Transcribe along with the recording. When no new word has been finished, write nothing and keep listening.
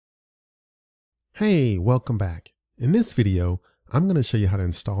Hey, welcome back. In this video, I'm going to show you how to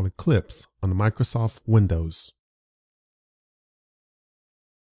install Eclipse on Microsoft Windows.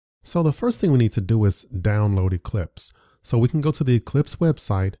 So the first thing we need to do is download Eclipse. So we can go to the Eclipse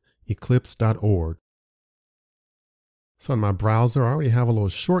website, eclipse.org. So in my browser, I already have a little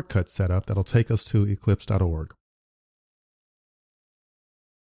shortcut set up that'll take us to eclipse.org.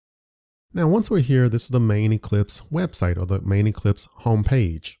 Now, once we're here, this is the main Eclipse website or the main Eclipse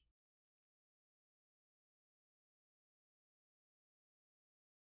homepage.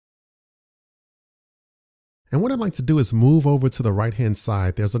 And what I'd like to do is move over to the right-hand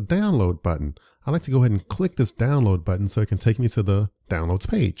side. There's a download button. I'd like to go ahead and click this download button so it can take me to the downloads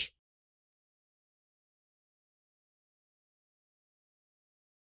page.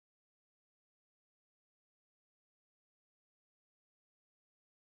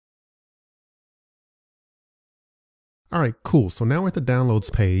 All right, cool. So now we're at the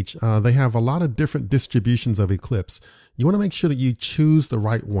downloads page. They have a lot of different distributions of Eclipse. You want to make sure that you choose the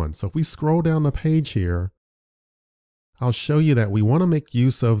right one. So if we scroll down the page here, I'll show you that we want to make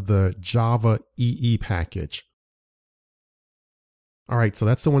use of the Java EE package. All right, so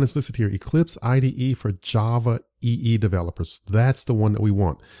that's the one that's listed here, Eclipse IDE for Java EE developers. That's the one that we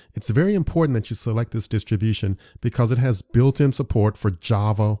want. It's very important that you select this distribution because it has built-in support for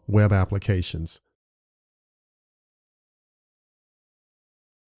Java web applications.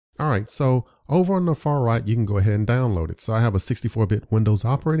 All right, so over on the far right, you can go ahead and download it. So I have a 64-bit Windows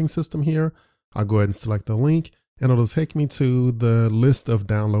operating system here. I'll go ahead and select the link, and it'll take me to the list of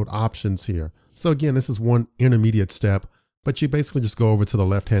download options here. So again, this is one intermediate step, but you basically just go over to the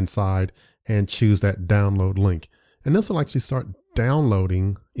left-hand side and choose that download link. And this will actually start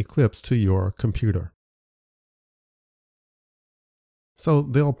downloading Eclipse to your computer. So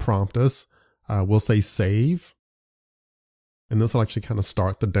they'll prompt us. We'll say save. And this will actually kind of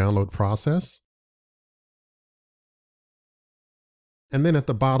start the download process. And then at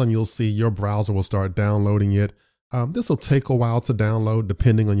the bottom, you'll see your browser will start downloading it. This will take a while to download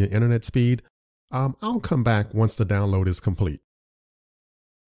depending on your internet speed. I'll come back once the download is complete.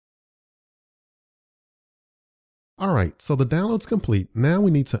 All right, so the download's complete. Now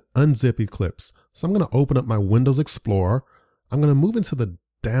we need to unzip Eclipse. So I'm going to open up my Windows Explorer. I'm going to move into the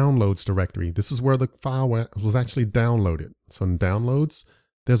downloads directory. This is where the file was actually downloaded. So in downloads,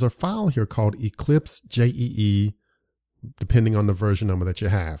 there's a file here called Eclipse JEE, depending on the version number that you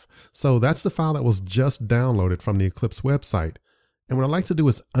have. So that's the file that was just downloaded from the Eclipse website. And what I'd like to do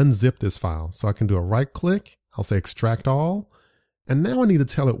is unzip this file. So I can do a right click, I'll say extract all. And now I need to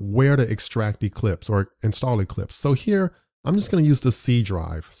tell it where to extract Eclipse or install Eclipse. So here, I'm just going to use the C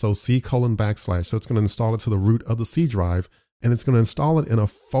drive. So C://. So it's going to install it to the root of the C drive. And it's going to install it in a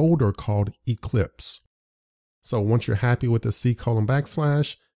folder called Eclipse. So once you're happy with the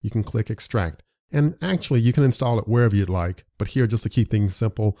C://, you can click extract. And actually you can install it wherever you'd like, but here, just to keep things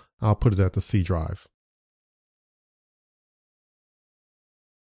simple, I'll put it at the C drive.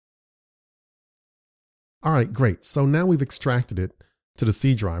 All right, great. So now we've extracted it to the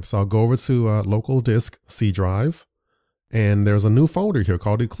C drive. So I'll go over to local disk C drive, and there's a new folder here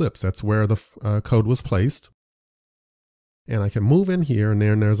called Eclipse. That's where the code was placed. And I can move in here, and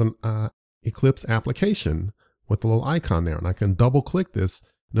there's an Eclipse application with a little icon there. And I can double click this,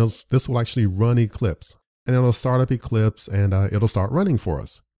 and this will actually run Eclipse. And it'll start up Eclipse, and it'll start running for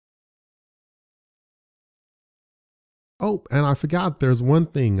us. Oh, and I forgot there's one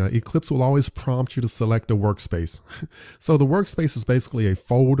thing. Eclipse will always prompt you to select a workspace. So the workspace is basically a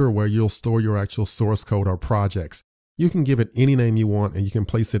folder where you'll store your actual source code or projects. You can give it any name you want, and you can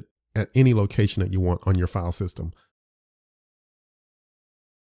place it at any location that you want on your file system.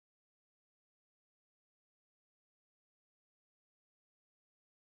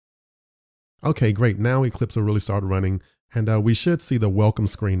 Okay, great. Now Eclipse will really start running, and we should see the welcome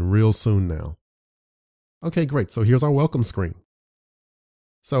screen real soon now. Okay, great. So here's our welcome screen.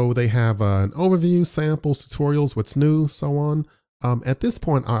 So they have an overview, samples, tutorials, what's new, so on. At this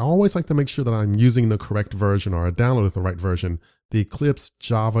point, I always like to make sure that I'm using the correct version or I downloaded the right version, the Eclipse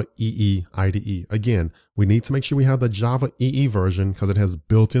Java EE IDE. Again, we need to make sure we have the Java EE version because it has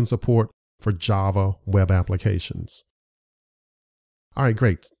built-in support for Java web applications. All right,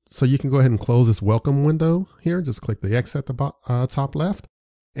 great. So you can go ahead and close this welcome window here. Just click the X at the top left.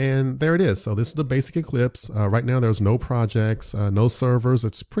 And there it is. So this is the basic Eclipse. Right now, there's no projects, no servers.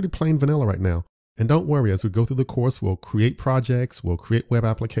 It's pretty plain vanilla right now. And don't worry, as we go through the course, we'll create projects, we'll create web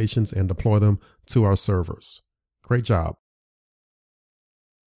applications and deploy them to our servers. Great job.